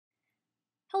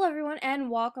Hello everyone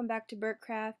and welcome back to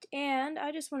Birdcraft, and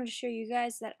I just wanted to show you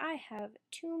guys that I have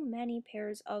too many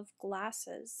pairs of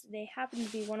glasses. They happen to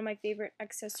be one of my favorite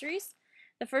accessories.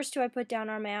 The first two I put down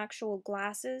are my actual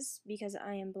glasses because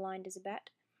I am blind as a bat.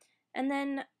 And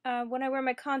then when I wear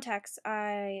my contacts,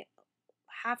 I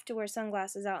have to wear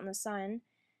sunglasses out in the sun.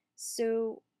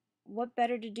 So what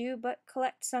better to do but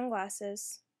collect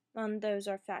sunglasses? Those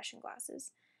are fashion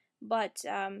glasses. But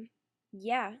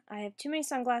yeah, I have too many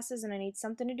sunglasses and I need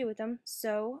something to do with them,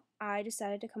 so I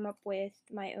decided to come up with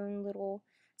my own little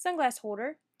sunglass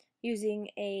holder using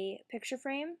a picture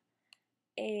frame,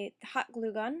 a hot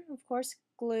glue gun, of course,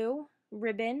 glue,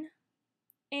 ribbon,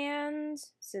 and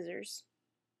scissors.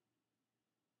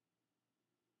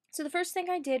 So the first thing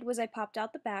I did was I popped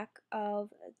out the back of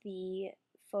the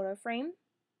photo frame,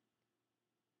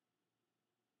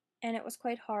 and it was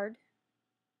quite hard.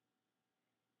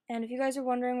 And if you guys are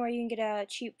wondering where you can get a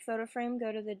cheap photo frame,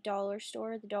 go to the dollar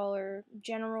store, the Dollar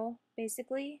General,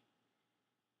 basically.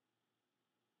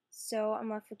 So I'm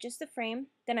left with just the frame.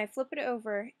 Then I flip it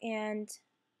over and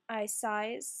I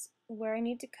size where I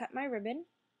need to cut my ribbon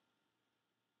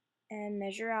and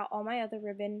measure out all my other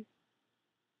ribbon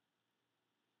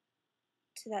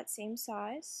to that same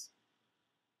size.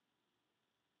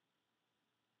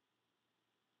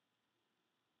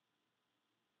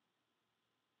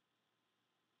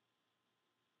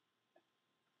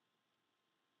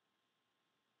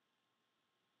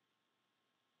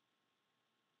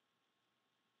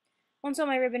 Once all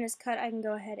my ribbon is cut, I can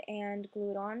go ahead and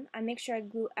glue it on. I make sure I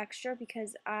glue extra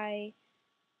because I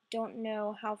don't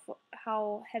know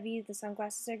how heavy the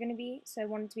sunglasses are going to be, so I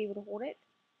wanted to be able to hold it.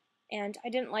 And I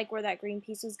didn't like where that green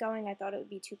piece was going. I thought it would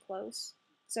be too close.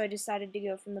 So I decided to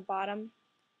go from the bottom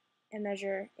and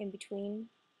measure in between.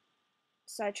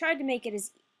 So I tried to make it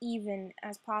as even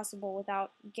as possible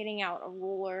without getting out a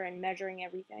ruler and measuring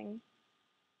everything.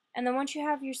 And then once you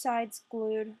have your sides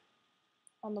glued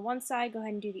on the one side, go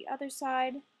ahead and do the other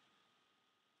side.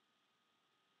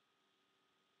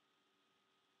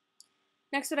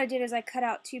 Next, what I did is I cut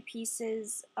out two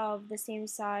pieces of the same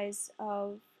size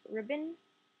of ribbon,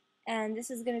 and this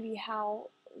is going to be how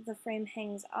the frame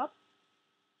hangs up.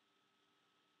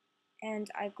 And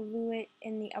I glue it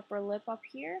in the upper lip up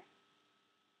here.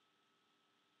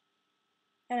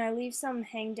 And I leave some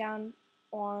hang down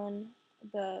on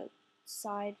the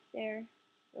side there.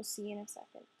 You'll see in a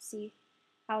second. See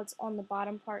how it's on the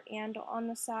bottom part and on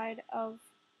the side of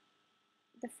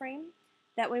the frame.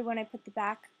 That way when I put the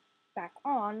back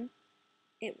on,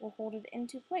 it will hold it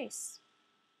into place.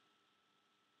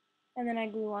 And then I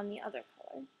glue on the other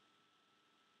color.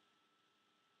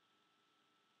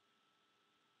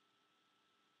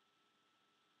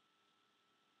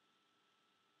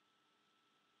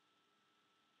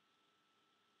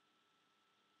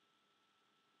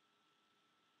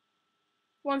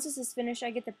 Once this is finished, I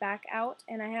get the back out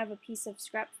and I have a piece of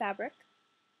scrap fabric,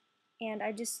 and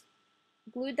I just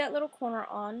glued that little corner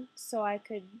on so I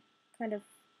could kind of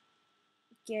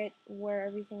get where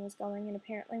everything was going, and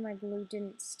apparently my glue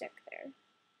didn't stick there.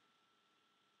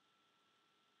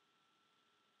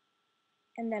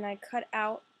 And then I cut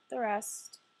out the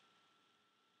rest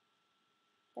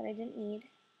that I didn't need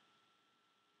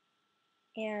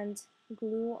and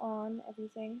glue on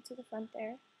everything to the front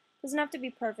there. Doesn't have to be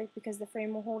perfect because the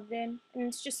frame will hold it in, and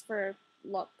it's just for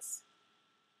looks.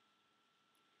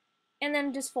 And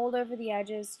then just fold over the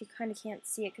edges. You kind of can't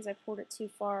see it because I pulled it too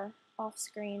far off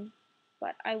screen,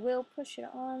 but I will push it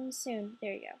on soon.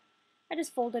 There you go. I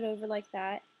just fold it over like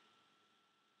that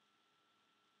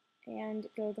and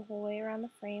go the whole way around the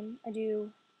frame. I do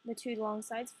the two long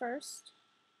sides first,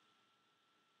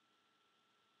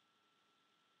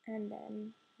 and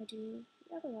then I do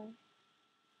the other one.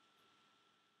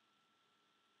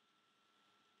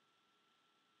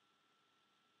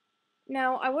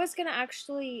 Now, I was going to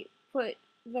actually put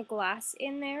the glass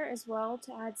in there as well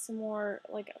to add some more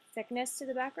like thickness to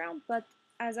the background, but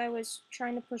as I was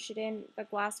trying to push it in, the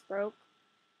glass broke.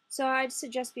 So I'd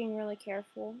suggest being really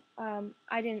careful.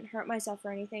 I didn't hurt myself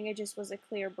or anything, it just was a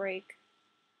clear break.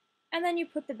 And then you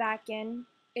put the back in.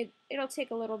 It'll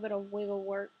take a little bit of wiggle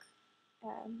work.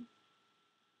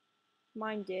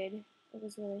 Mine did. It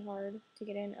was really hard to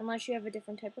get in, unless you have a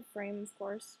different type of frame, of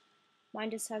course. Mine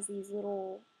just has these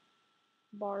little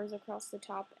bars across the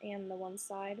top and the one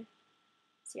side.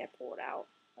 See, I pull it out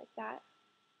like that.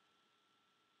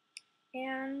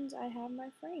 And I have my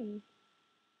frame.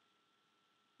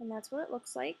 And that's what it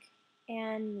looks like.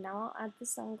 And now I'll add the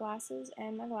sunglasses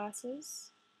and my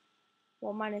glasses.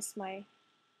 Well, minus the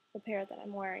pair that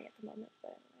I'm wearing at the moment,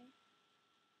 but anyway.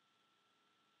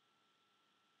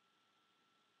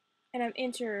 And I'm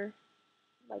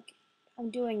I'm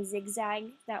doing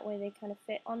zigzag, that way they kind of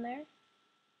fit on there.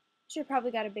 Should have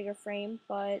probably got a bigger frame,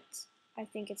 but I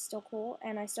think it's still cool,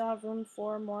 and I still have room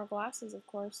for more glasses, of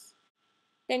course.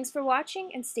 Thanks for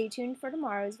watching, and stay tuned for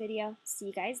tomorrow's video. See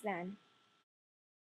you guys then.